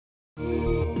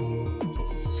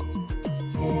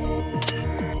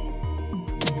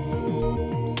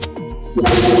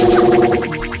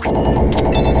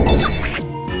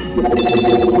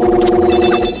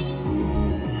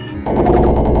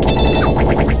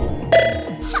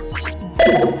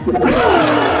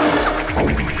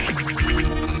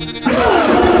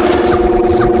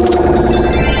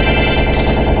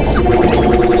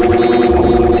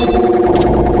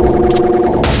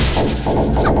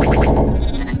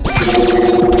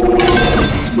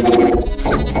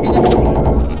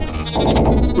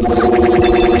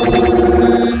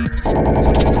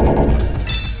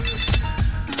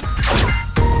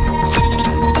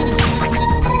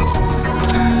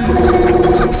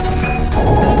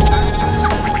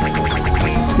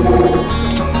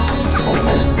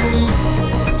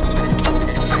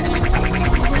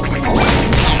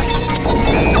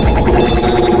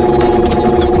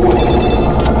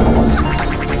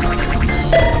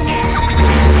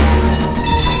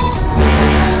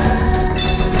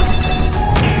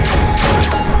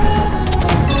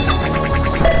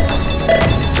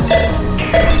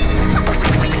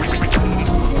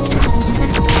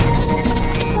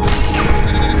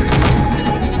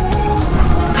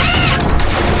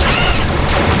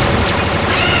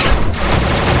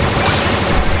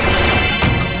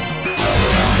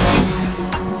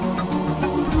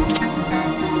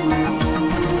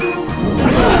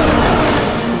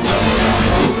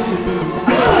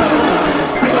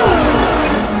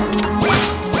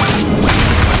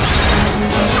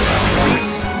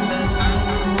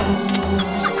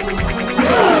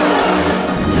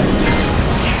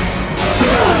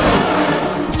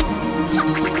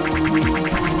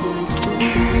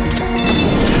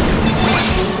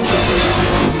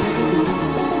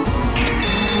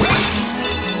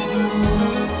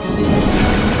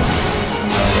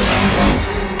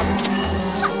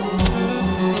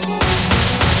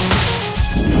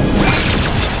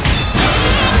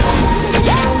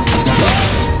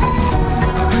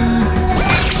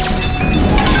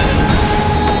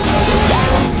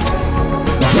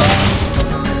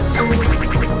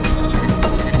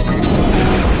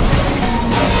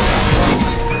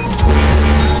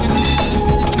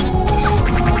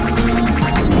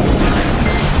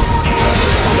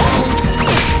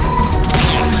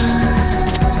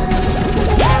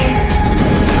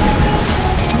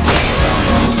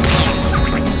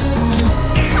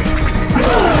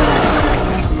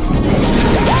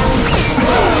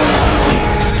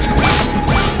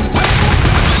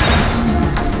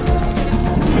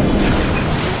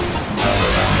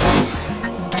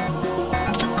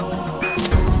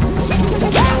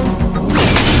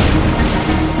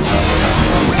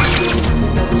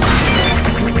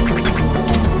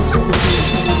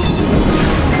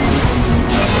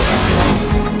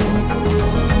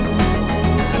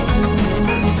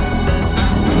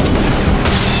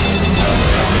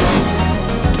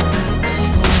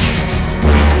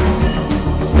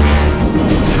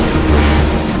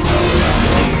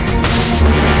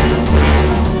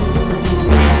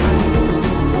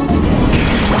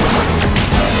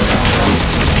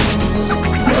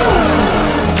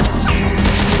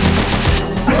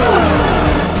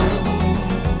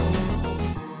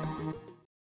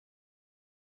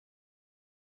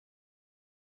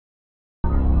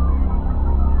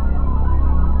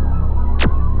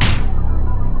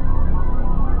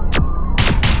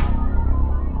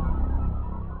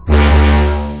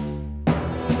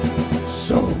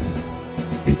So,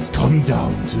 it's come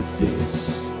down to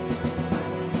this.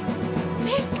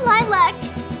 Where's Lilac?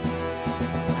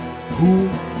 Who?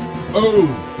 Oh,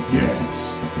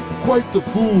 yes. Quite the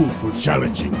fool for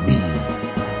challenging me.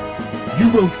 You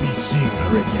won't be seeing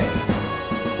her again.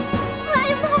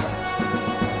 Lilac!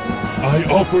 I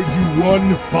offer you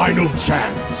one final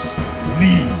chance.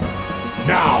 Leave.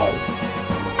 Now.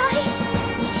 I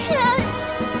can't.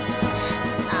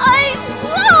 I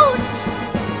won't!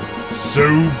 So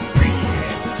be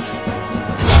it.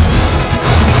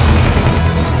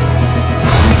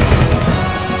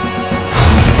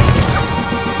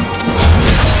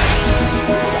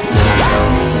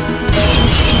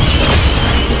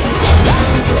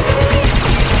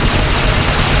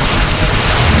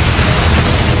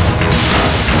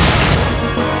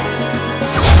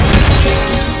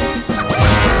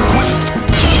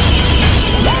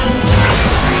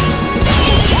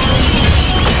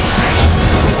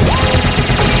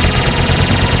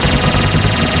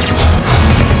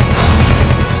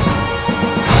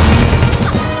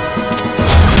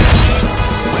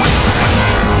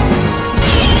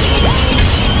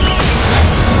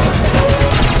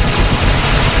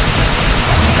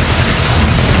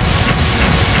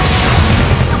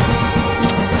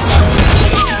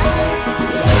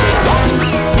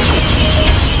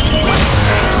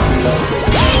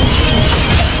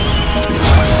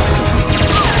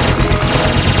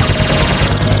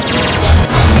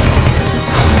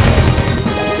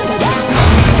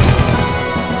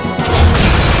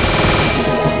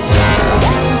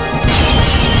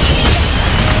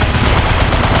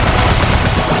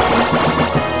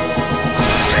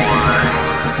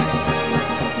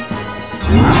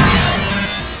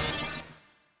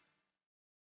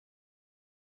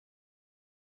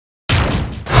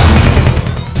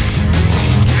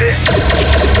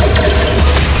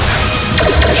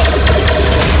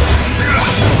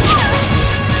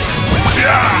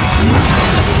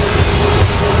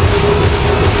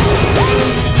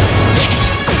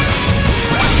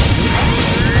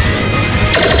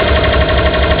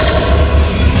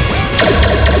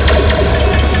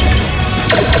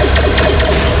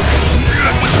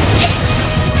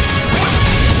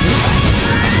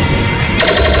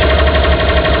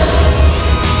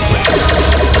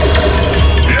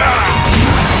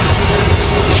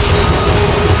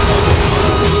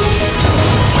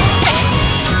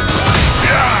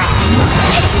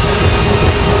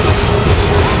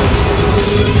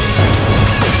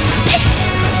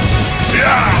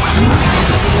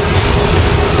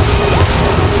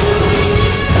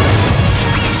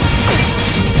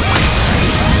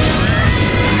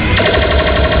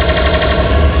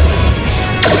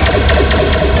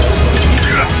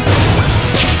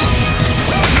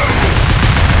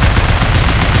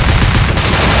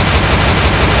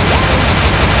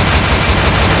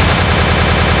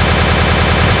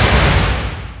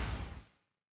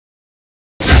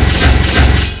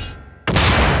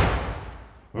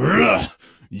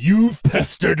 You've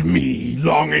pestered me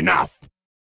long enough.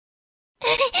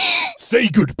 Say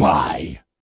goodbye.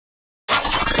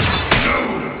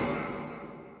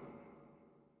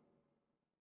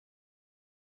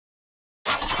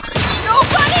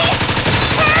 Nobody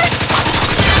hurt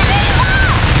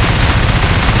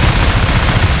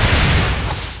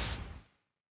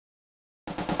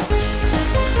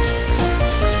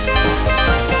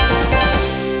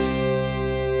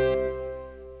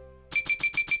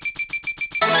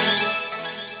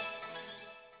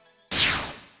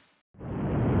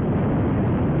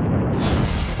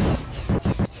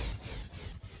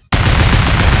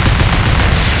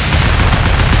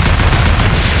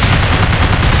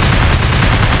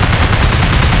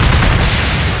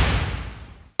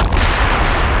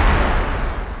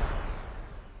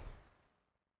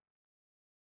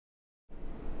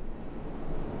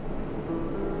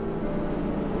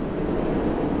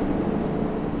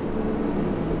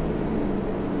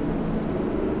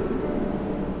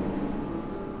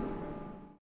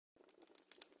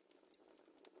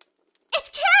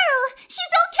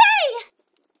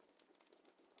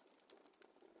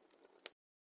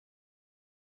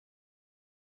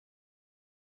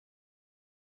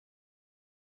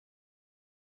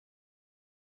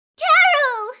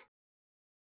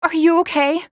Are you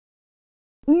okay?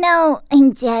 No,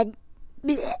 I'm dead.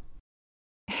 Blech.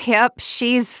 Yep,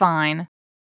 she's fine.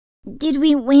 Did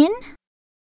we win?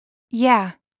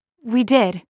 Yeah, we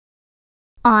did.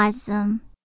 Awesome.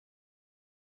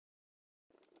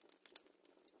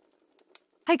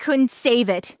 I couldn't save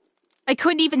it. I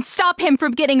couldn't even stop him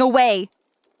from getting away.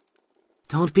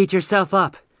 Don't beat yourself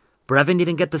up. Brevin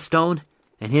didn't get the stone,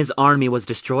 and his army was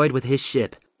destroyed with his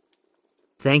ship.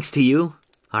 Thanks to you,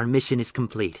 Our mission is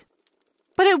complete.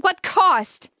 But at what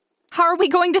cost? How are we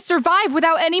going to survive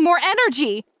without any more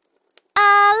energy?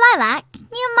 Lilac,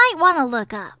 you might want to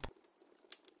look up.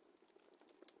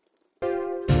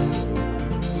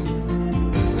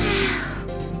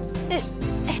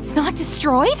 It's not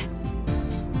destroyed?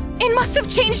 It must have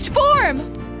changed form!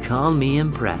 Call me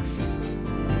impressed.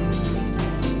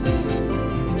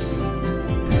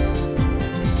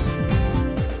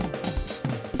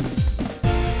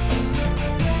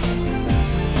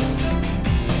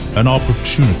 An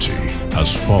opportunity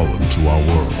has fallen to our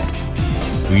world.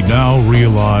 We now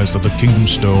realize that the Kingdom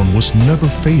Stone was never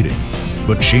fading,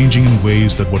 but changing in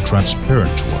ways that were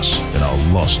transparent to us in our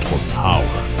lust for power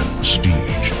and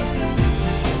prestige.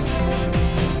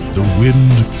 The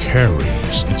wind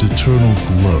carries its eternal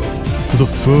glow to the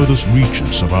furthest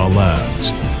reaches of our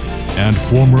lands, and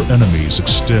former enemies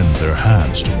extend their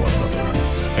hands to one another,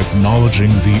 acknowledging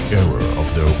the error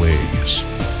of their ways.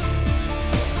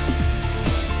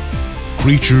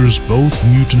 Creatures both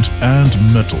mutant and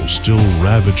metal still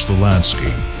ravage the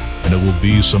landscape, and it will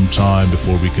be some time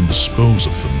before we can dispose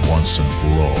of them once and for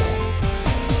all.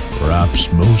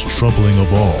 Perhaps most troubling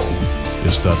of all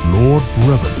is that Lord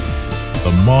Brevin,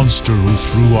 the monster who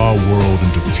threw our world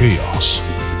into chaos,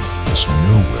 is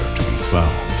nowhere to be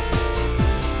found.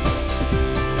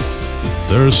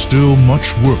 There is still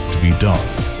much work to be done.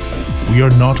 We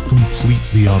are not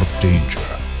completely out of danger.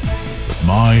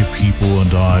 My people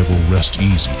and I will rest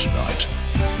easy tonight,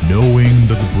 knowing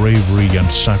that the bravery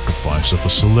and sacrifice of a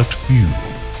select few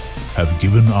have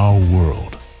given our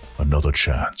world another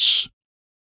chance.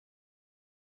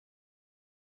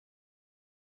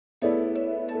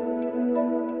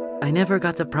 I never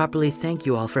got to properly thank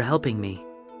you all for helping me.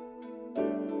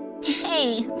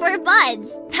 Hey, we're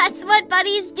buds. That's what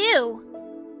buddies do.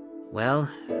 Well,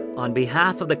 on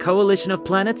behalf of the Coalition of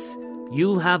Planets,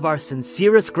 you'll have our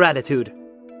sincerest gratitude.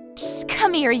 Psst,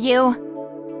 come here, you.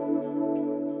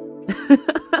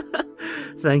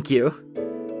 Thank you.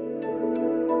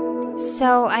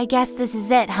 So, I guess this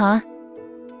is it, huh?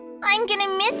 I'm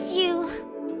gonna miss you.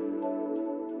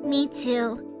 Me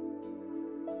too.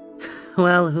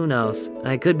 Well, who knows?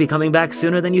 I could be coming back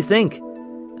sooner than you think.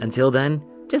 Until then,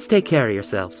 just take care of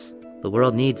yourselves. The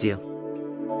world needs you.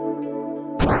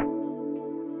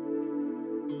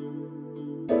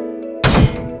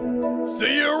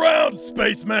 See you around,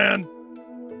 spaceman!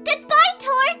 Goodbye,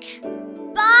 Torque.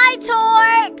 Bye,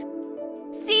 Torque.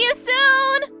 See you soon!